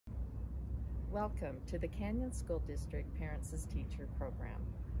Welcome to the Canyon School District Parents as Teacher program.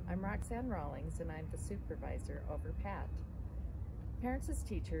 I'm Roxanne Rawlings and I'm the supervisor over PAT. Parents as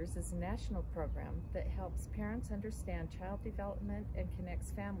Teachers is a national program that helps parents understand child development and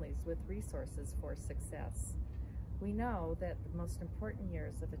connects families with resources for success. We know that the most important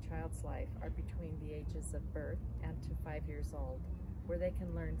years of a child's life are between the ages of birth and to 5 years old, where they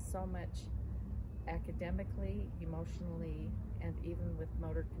can learn so much academically, emotionally, and even with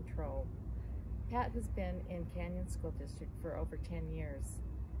motor control. PAT has been in Canyon School District for over 10 years.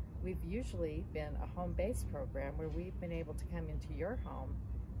 We've usually been a home-based program where we've been able to come into your home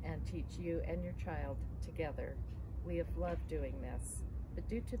and teach you and your child together. We have loved doing this, but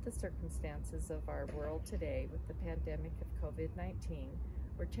due to the circumstances of our world today with the pandemic of COVID-19,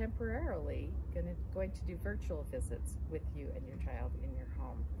 we're temporarily going to do virtual visits with you and your child in your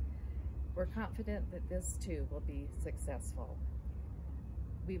home. We're confident that this too will be successful.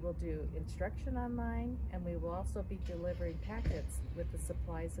 We will do instruction online, and we will also be delivering packets with the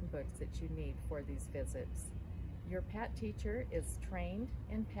supplies and books that you need for these visits. Your PAT teacher is trained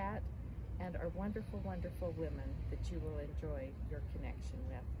in PAT and are wonderful, wonderful women that you will enjoy your connection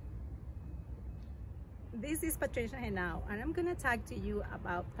with. This is Patricia Henao, and I'm going to talk to you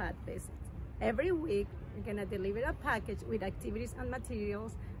about PAT visits. Every week, we're going to deliver a package with activities and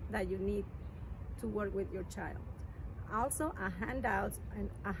materials that you need to work with your child. Also a handout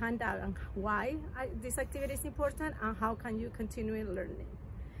on why this activity is important and how can you continue learning.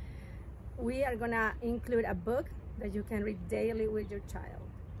 We are gonna include a book that you can read daily with your child.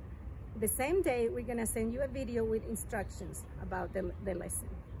 The same day, we're gonna send you a video with instructions about the lesson.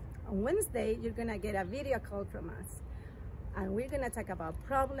 On Wednesday, you're gonna get a video call from us, and we're gonna talk about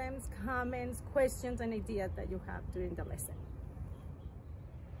problems, comments, questions, and ideas that you have during the lesson.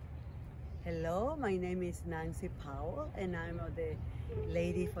 Hello, my name is Nancy Powell, and I'm the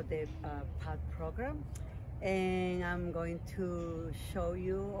lady for the PAT program. And I'm going to show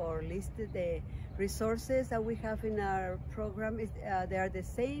you or list the resources that we have in our program. They are the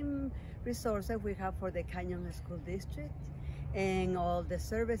same resources we have for the Canyon School District, and all the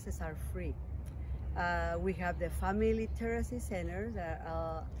services are free. We have the Family Literacy Centers that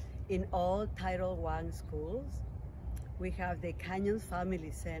are in all Title I schools. We have the Canyon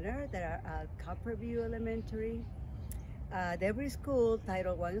Family Center that are at Copperview Elementary. At every school,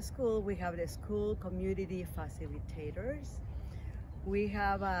 Title I school, we have the school community facilitators. We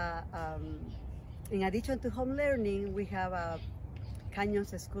have, in addition to home learning, we have a Canyon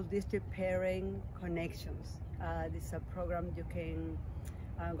School District Parent Connections. This is a program you can,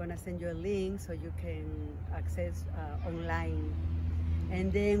 I'm gonna send you a link so you can access online.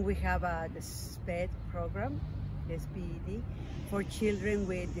 And then we have the SPED program, SPED, for children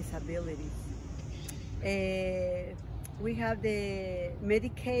with disabilities. We have the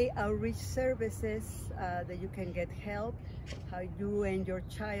Medicaid outreach services that you can get help, how you and your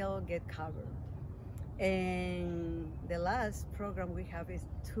child get covered. And the last program we have is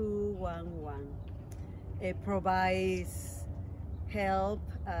 211. It provides help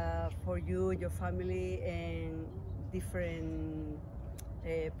for you and your family and different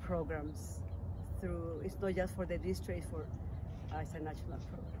programs. It's not just for the district, it's for it's a national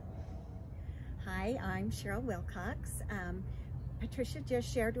program. Hi, I'm Cheryl Wilcox. Patricia just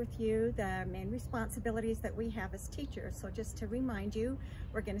shared with you the main responsibilities that we have as teachers. So just to remind you,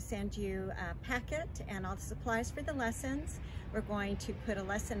 we're going to send you a packet and all the supplies for the lessons. We're going to put the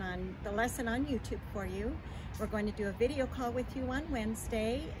lesson on YouTube for you. We're going to do a video call with you on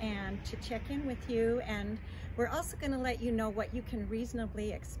Wednesday and to check in with you. And we're also going to let you know what you can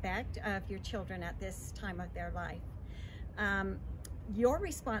reasonably expect of your children at this time of their life. Your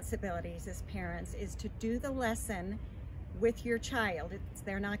responsibilities as parents is to do the lesson with your child.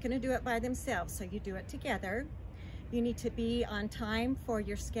 They're not going to do it by themselves, so you do it together. You need to be on time for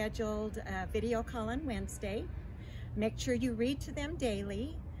your scheduled video call on Wednesday. Make sure you read to them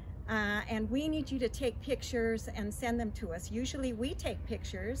daily. And we need you to take pictures and send them to us. Usually we take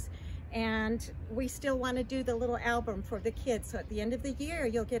pictures, and we still want to do the little album for the kids. So at the end of the year,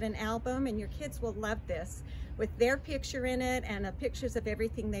 you'll get an album, and your kids will love this, with their picture in it and pictures of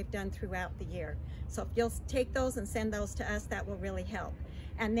everything they've done throughout the year. So if you'll take those and send those to us, that will really help.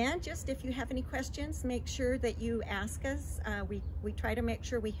 And then just if you have any questions, make sure that you ask us. We try to make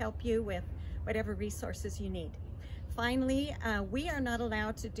sure we help you with whatever resources you need. Finally, we are not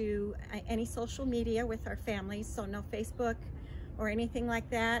allowed to do any social media with our families, so no Facebook or anything like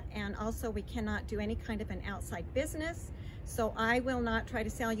that. And also we cannot do any kind of an outside business. So I will not try to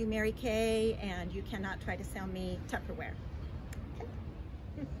sell you Mary Kay, and you cannot try to sell me Tupperware.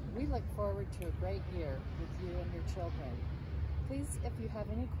 We look forward to a great year with you and your children. Please, if you have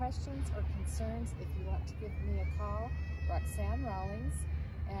any questions or concerns, if you want to give me a call, Roxanne Rawlings,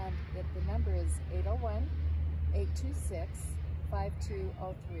 and the number is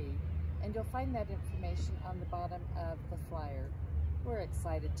 801-826-5203. And you'll find that information on the bottom of the flyer. We're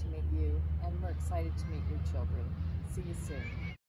excited to meet you, and we're excited to meet your children. See you soon.